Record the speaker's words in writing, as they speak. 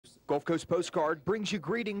Gulf Coast Postcard brings you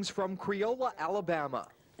greetings from Creola, Alabama.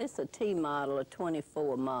 It's a T model, a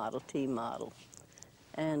 24 model, T model.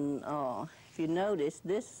 And if you notice,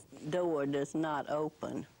 this door does not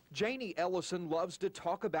open. Janie Ellison loves to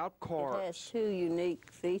talk about cars. It has two unique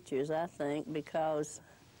features, I think, because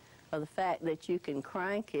of the fact that you can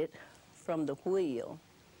crank it from the wheel,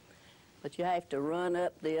 but you have to run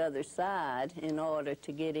up the other side in order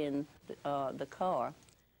to get in the car.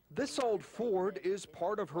 This old Ford is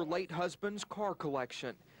part of her late husband's car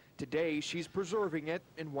collection. Today, she's preserving it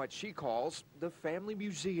in what she calls the family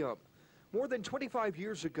museum. More than 25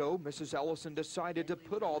 years ago, Mrs. Ellison decided to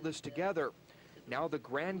put all this together. Now the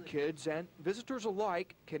grandkids and visitors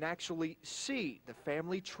alike can actually see the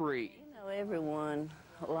family tree. You know, everyone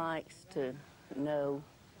likes to know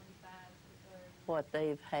what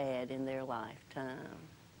they've had in their lifetime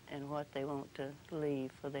and what they want to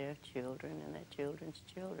leave for their children and their children's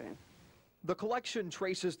children. The collection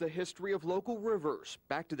traces the history of local rivers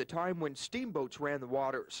back to the time when steamboats ran the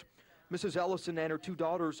waters. Mrs. Ellison and her two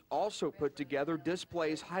daughters also put together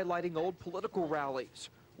displays highlighting old political rallies,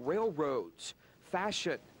 railroads,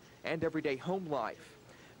 fashion, and everyday home life.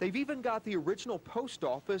 They've even got the original post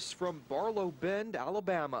office from Barlow Bend,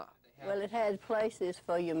 Alabama. Well, it had places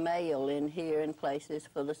for your mail in here and places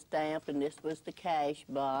for the stamp, and this was the cash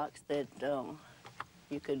box that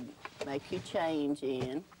you could make your change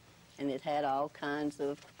in, and it had all kinds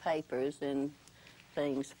of papers and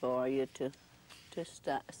things for you to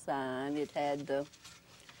sign. It had the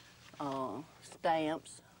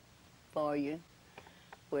stamps for you.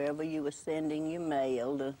 Wherever you were sending your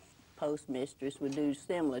mail, the postmistress would do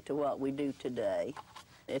similar to what we do today.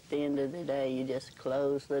 At the end of the day, you just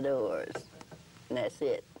close the doors, and that's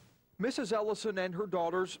it. Mrs. Ellison and her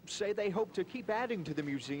daughters say they hope to keep adding to the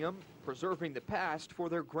museum, preserving the past for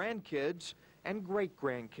their grandkids and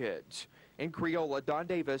great-grandkids. In Creola, Don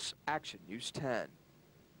Davis, Action News 10.